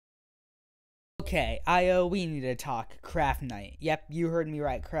Okay, we need to talk craft night. Yep, you heard me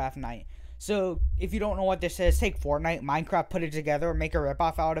right, craft night. So, if you don't know what this is, take Fortnite, Minecraft, put it together, make a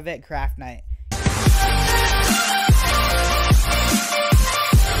ripoff out of it, craft night.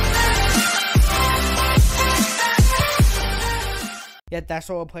 Yeah, that's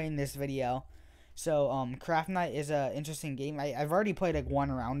what we'll play in this video. So, craft night is an interesting game. I've already played like one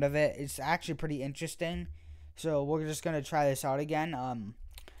round of it. It's actually pretty interesting. So, we're just going to try this out again.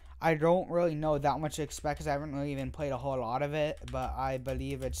 I don't really know that much to expect because I haven't really even played a whole lot of it, but I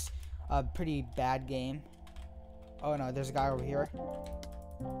believe it's a pretty bad game. Oh no, there's a guy over here.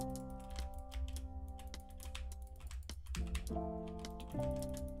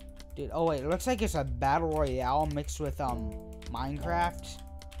 Dude, oh wait, it looks like it's a battle royale mixed with Minecraft,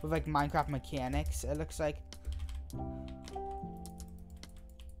 with like Minecraft mechanics, it looks like.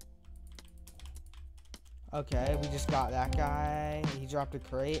 Okay, we just got that guy. He dropped a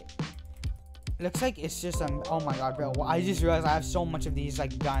crate. Looks like it's just oh my god, bro. I just realized I have so much of these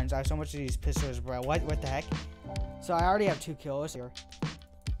like guns. I have so much of these pistols, bro. What the heck? So I already have 2 kills here.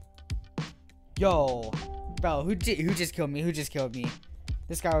 Yo, bro, who just killed me? Who just killed me?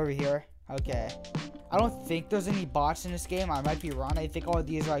 This guy over here. Okay. I don't think there's any bots in this game. I might be wrong. I think all of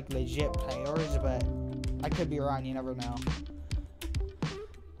these are like legit players, but I could be wrong. You never know.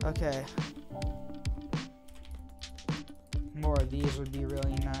 Okay. More of these would be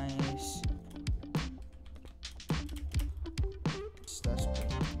really nice. That's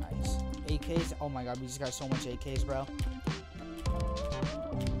pretty nice. AKs. Oh my god, we just got so much AKs, bro.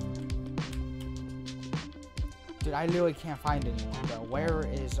 Dude, I literally can't find anyone, bro. Where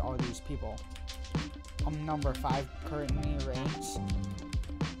is all these people? I'm number 5 currently ranked.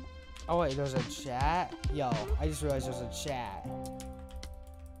 Oh wait, there's a chat? Yo, I just realized there's a chat.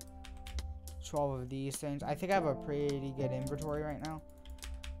 12 of these things. I think I have a pretty good inventory right now.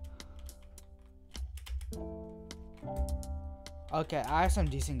 Okay, I have some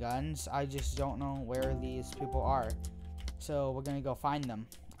decent guns. I just don't know where these people are. So we're gonna go find them.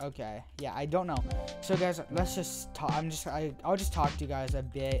 Okay, yeah, I don't know. So guys, let's just talk. I'll just talk to you guys a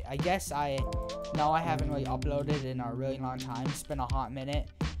bit. I guess I haven't really uploaded in a really long time. It's been a hot minute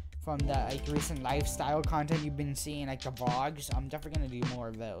from the like recent lifestyle content you've been seeing, like the vlogs. I'm definitely gonna do more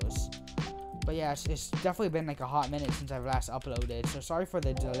of those. But yeah, it's definitely been like a hot minute since I've last uploaded. So sorry for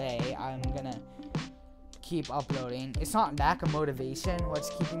the delay. I'm gonna keep uploading. It's not lack of motivation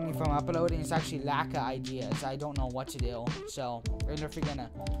what's keeping me from uploading. It's actually lack of ideas. I don't know what to do. So we're definitely gonna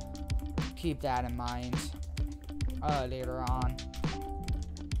keep that in mind later on.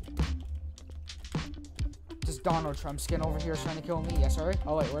 This Donald Trump skin over here is trying to kill me. Yes, sir.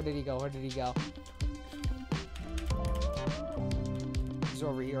 Oh wait, where did he go? Where did he go? He's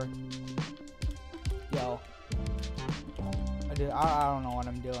over here. Yo. Dude, I don't know what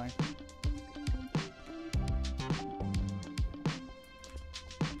I'm doing.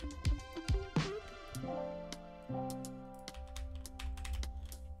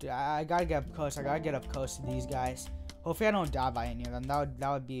 Dude, I gotta get up close. I gotta get up close to these guys. Hopefully I don't die by any of them. That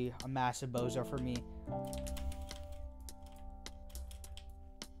would be a massive bozo for me.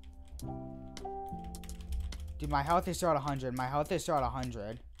 Dude, my health is still at 100. My health is still at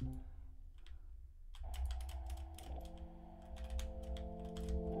 100.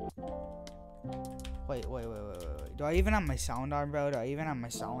 Wait. Do I even have my sound on, bro? Do I even have my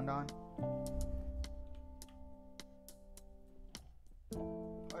sound on?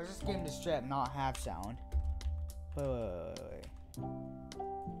 Or is this game to straight up not have sound?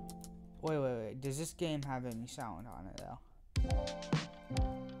 Wait. Does this game have any sound on it, though?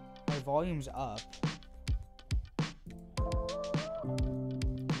 My volume's up.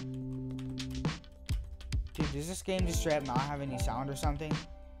 Dude, does this game just straight up not have any sound or something?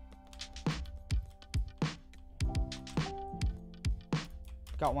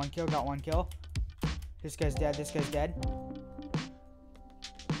 Got one kill. This guy's dead.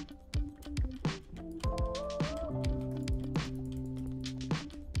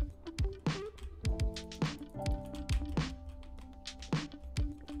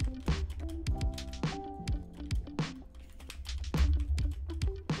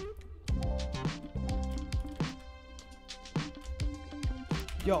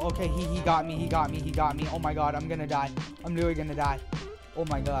 Yo, okay, he got me. Oh my god, I'm gonna die. I'm literally gonna die. Oh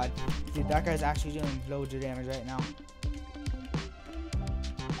my god. Dude, that guy's actually doing loads of damage right now.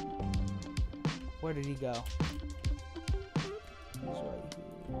 Where did he go? He's right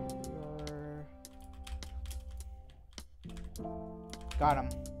here. Got him.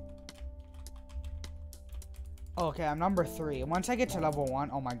 Oh, okay, I'm number 3. Once I get to level 1,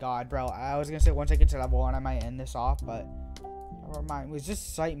 oh my god, bro. I was gonna say once I get to level 1, I might end this off, but never mind. Was this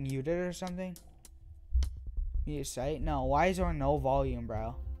site muted or something? Mute site? No. Why is there no volume,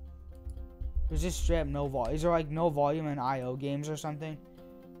 bro? There's just straight up no volume. Is there like no volume in IO games or something?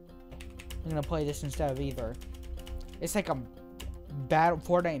 I'm gonna play this instead of either. It's like a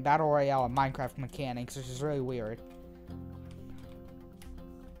Fortnite Battle Royale and Minecraft mechanics, which is really weird.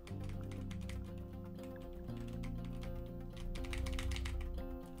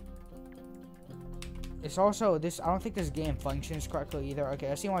 It's also this. I don't think this game functions correctly either. Okay,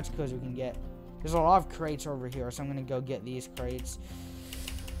 let's see how much kills we can get. There's a lot of crates over here, so I'm gonna go get these crates.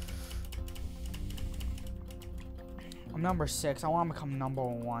 I'm number 6. I want to become number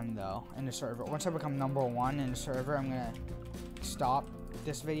 1 though in the server. Once I become number 1 in the server, I'm gonna stop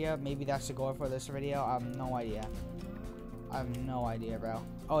this video. Maybe that's the goal for this video. I have no idea. I have no idea, bro.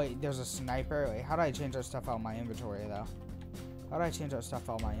 Oh wait, there's a sniper. Wait, how do I change that stuff out of my inventory though? How do I change that stuff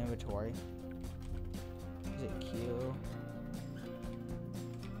out of my inventory? Is it Q?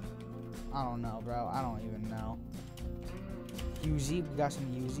 I don't know, bro. I don't even know. Uzi, we got some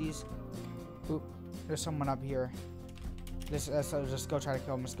Uzis. Oop, there's someone up here. Let's just go try to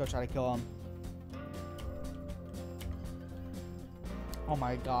kill him. Let's go try to kill him. Oh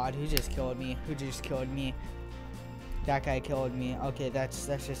my god, who just killed me? Who just killed me? That guy killed me. Okay, that's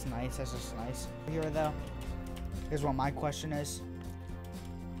just nice. That's just nice. Here though, here's what my question is.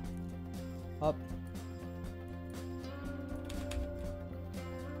 Up.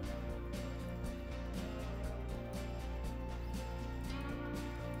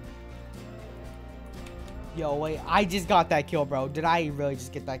 Yo, wait, I just got that kill, bro. Did I really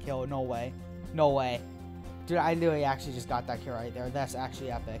just get that kill? No way. No way. Dude, I literally actually just got that kill right there. That's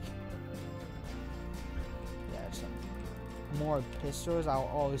actually epic. Yeah, some more pistols. I'll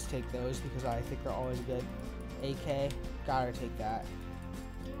always take those because I think they're always good. AK, gotta take that.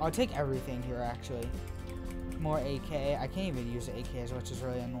 I'll take everything here, actually. More AK. I can't even use the AKs, which is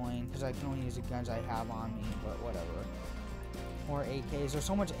really annoying because I can only use the guns I have on me, but whatever. More AKs. There's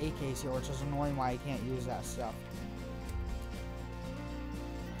so much AKs here, which is annoying why I can't use that stuff.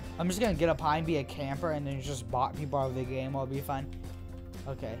 I'm just gonna get up high and be a camper and then just bot people out of the game. I'll be fine.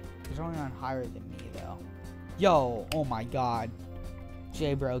 Okay. He's only on higher than me, though. Yo! Oh my god.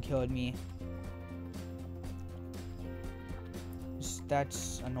 J-Bro killed me.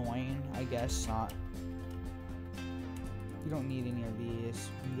 That's annoying, I guess. Not. You don't need any of these.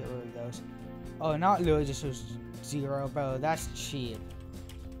 You can get rid of those. Oh, not literally just 0, bro. That's cheap.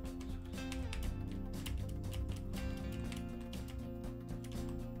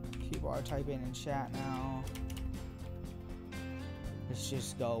 People are typing in chat now. Let's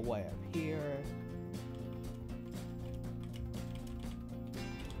just go way up here.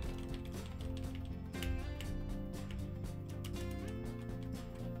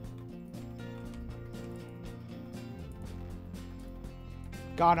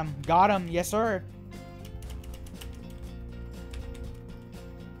 Got him. Got him. Yes, sir.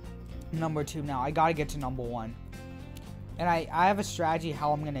 Number 2 now. I gotta get to number 1. And I have a strategy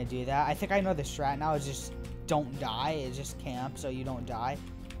how I'm gonna do that. I think I know the strat now. Is just don't die. It's just camp so you don't die.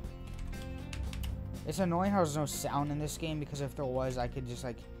 It's annoying how there's no sound in this game because if there was, I could just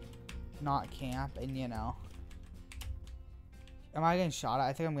like not camp and you know. Am I getting shot at?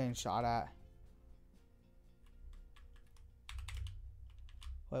 I think I'm getting shot at.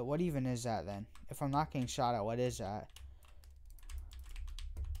 Wait, what even is that then? If I'm not getting shot at, what is that?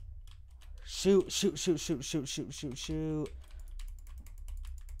 Shoot, shoot, shoot, shoot, shoot, shoot, shoot, shoot.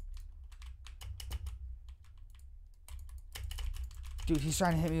 Dude, he's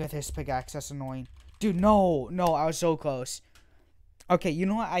trying to hit me with his pickaxe. That's annoying. Dude, no. No, I was so close. Okay, you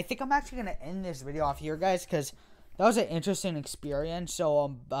know what? I think I'm actually going to end this video off here, guys, because that was an interesting experience.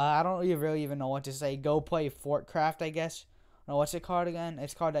 So, I don't really even know what to say. Go play Fortcraft, I guess. No, what's it called again?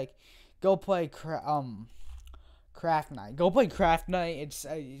 It's called, like, go play, Craft Night. Go play Craft Night.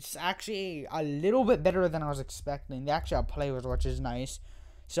 It's actually a little bit better than I was expecting. They actually have players, which is nice.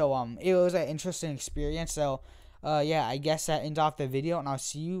 So, it was an interesting experience. So, yeah, I guess that ends off the video, and I'll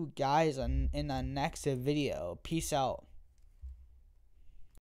see you guys in the next video. Peace out.